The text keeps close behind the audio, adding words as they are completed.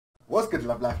What's good,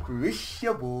 Love Life crew? It's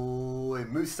your boy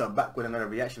MUSA back with another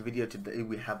reaction video. Today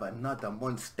we have another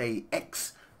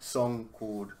monsta-x song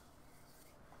called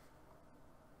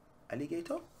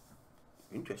Alligator.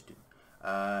 Interesting.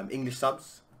 English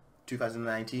subs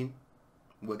 2019.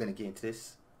 We're gonna get into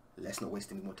this. Let's not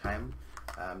waste any more time.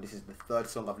 This is the third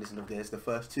song I've listened to this. The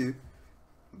first two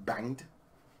banged.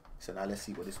 So now let's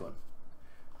see what this one.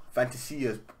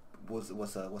 Fantasia was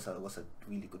a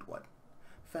really good one.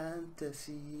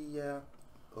 Fantasia,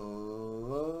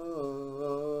 oh,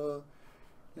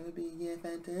 you'll be a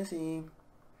fantasy.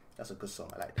 That's a good song.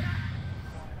 I like that.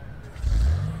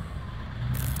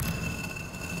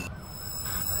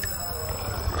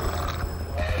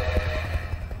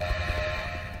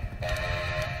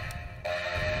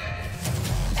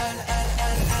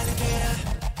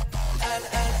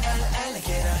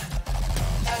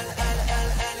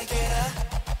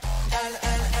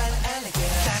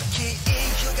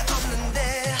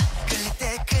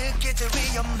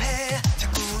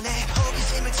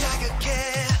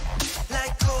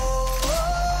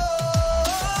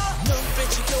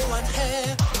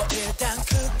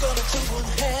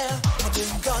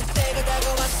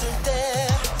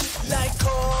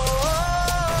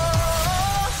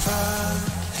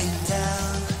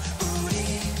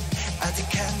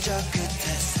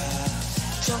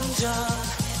 점점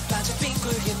빠져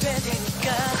빙굴게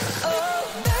되니까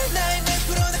날 나의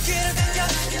늪으로 느끼려 당겨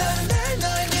너는 날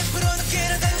너의 늪으로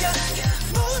느끼려 당겨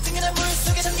모든 게 난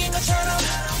물속에 잠긴 것처럼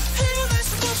헤어날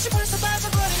수 없이 벌써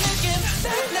빠져버린 느낌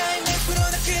날 나의 늪으로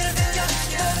느끼려 당겨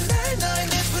너는 날 너의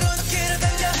늪으로 느끼려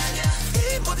당겨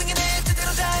이 모든 게 내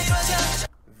뜻대로 다 이루어져.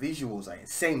 Visuals are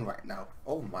insane right now.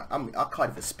 Oh my, I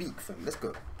can't even speak for him. Let's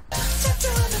go.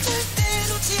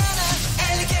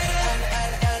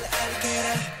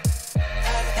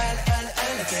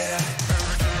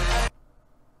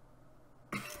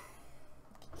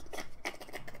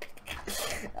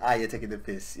 Ah, you're taking the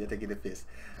piss. You're taking the piss.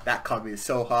 That coming is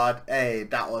so hard. Hey,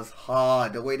 that was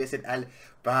hard. The way they said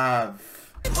bruv.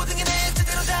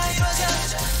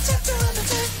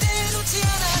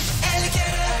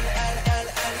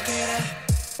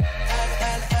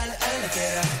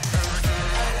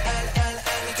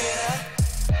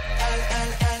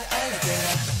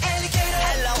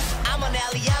 Hello, I'm an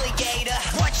alligator.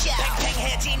 Watch out.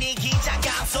 팽팽해지는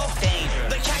긴장감 속 danger.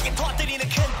 널 향해 퍼뜨리는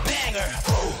큰 banger.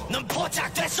 넌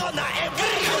포착됐어 나의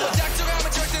ring.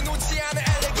 작정하면 절대 놓지 않아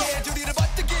alligator. 우리를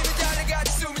버티기는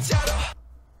달려가지 숨이 차려.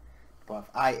 Bruv,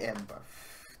 I am, bruv.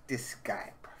 This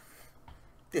guy, bruv.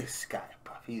 This guy,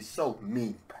 bruv. He's so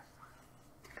mean, bruv.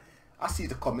 I see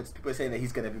the comments. People are saying that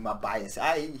he's gonna be my bias.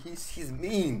 He's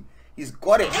mean. He's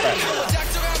got it, bruv.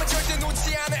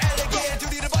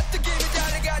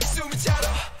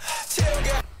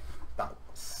 That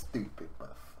was stupid,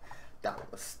 bruv.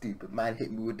 That was stupid. Man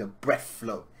hit me with the breath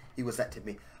flow. He was that to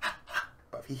me.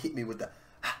 Bruv, he hit me with the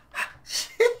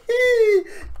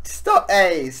stop,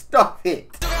 hey, stop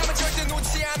it.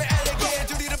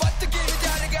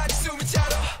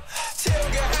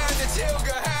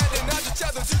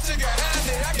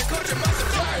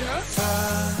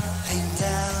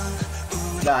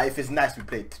 Nah, if it's nice, we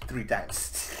play it 3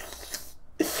 times.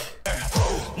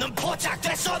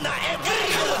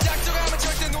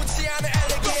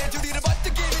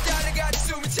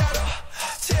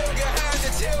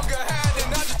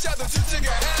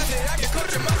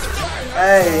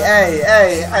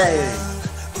 Hey.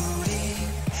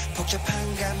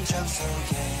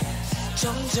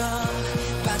 점점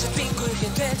빠져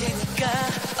빙굴게 되니까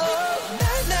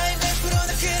날 나의 늪으로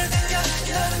느끼려 당겨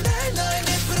너는 날 너의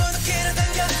늪으로 느끼려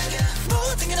당겨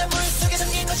모든 게 난 물속에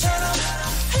잠긴 것처럼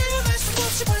헤어날 수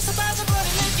없이 벌써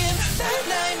빠져버린 느낌 날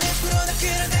나의 늪으로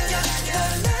느끼려 당겨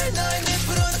너는 날 너의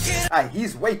늪으로 느끼려 Hey,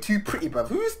 he's way too pretty, bruv.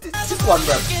 Who's this one,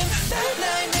 bruv? 날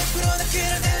나의 늪으로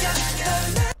느끼려 당겨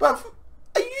Bruv,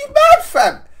 are you mad,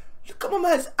 fam? Look at my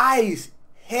man's eyes,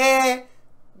 hair,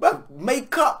 bruv,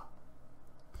 makeup.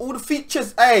 All the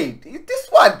features, hey, this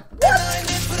one. What?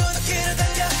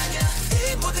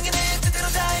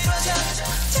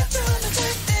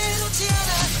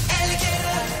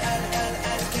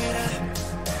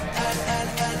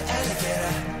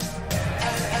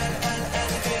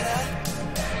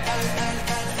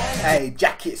 Hey,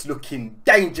 jacket's looking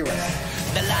dangerous.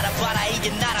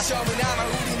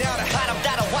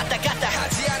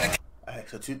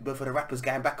 So both of the rappers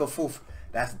going back and forth.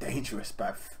 That's dangerous,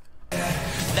 bruv.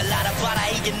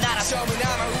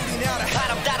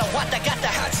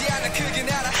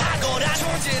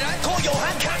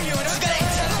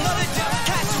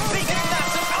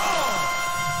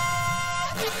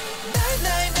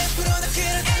 나의 늪으로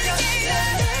느끼려 당겨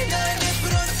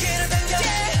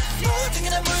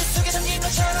물속에 잠긴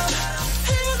것처럼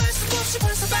헤어날 수 없이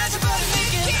벌써 빠져버린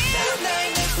느낌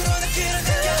나의 늪으로 나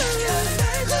끌어당겨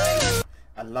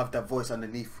I love that voice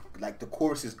underneath. Like the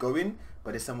chorus is going,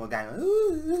 but there's someone going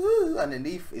ooh,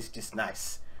 underneath. It's just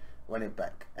nice. Run it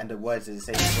back, and the words are the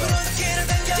same as well.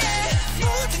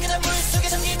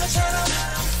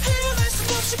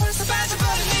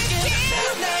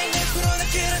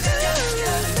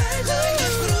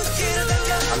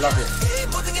 I love it.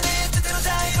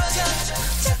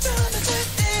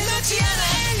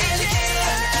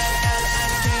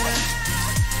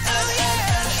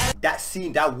 That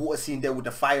scene, that water scene there with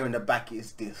the fire in the back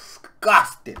is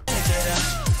disgusting.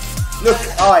 Look,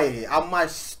 am I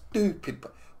stupid?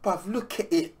 Bruv, look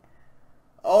at it.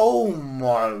 Oh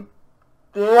my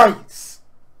Christ.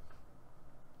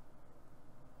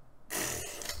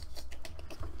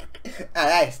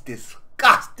 That is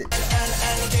disgusting.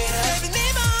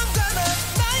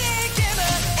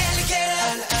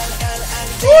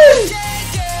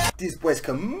 These boys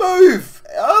can move.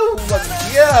 Oh my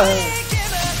God.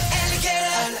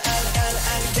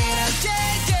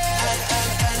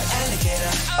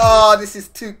 Oh, this is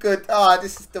too good. Oh,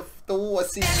 this is the water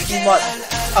scene too much.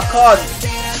 I can't.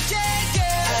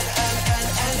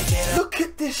 Look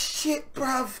at this shit,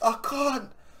 bruv. I can't.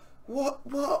 What?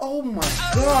 Oh my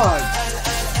God.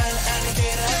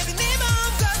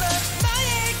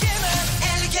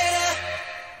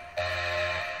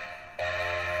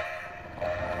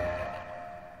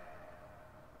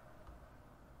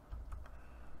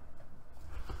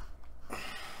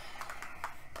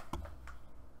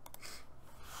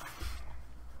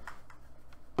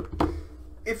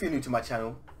 If you're new to my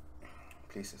channel,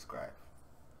 please subscribe.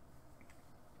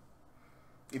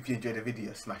 If you enjoyed the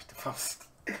video, smash the thumbs.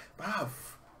 Bruv,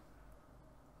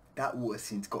 that water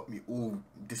scene's got me all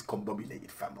discombobulated,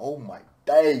 fam. Oh my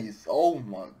days. Oh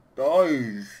my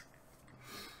days.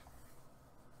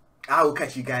 I will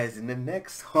catch you guys in the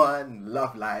next one.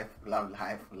 Love life, love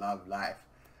life, love life.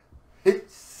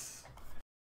 Peace.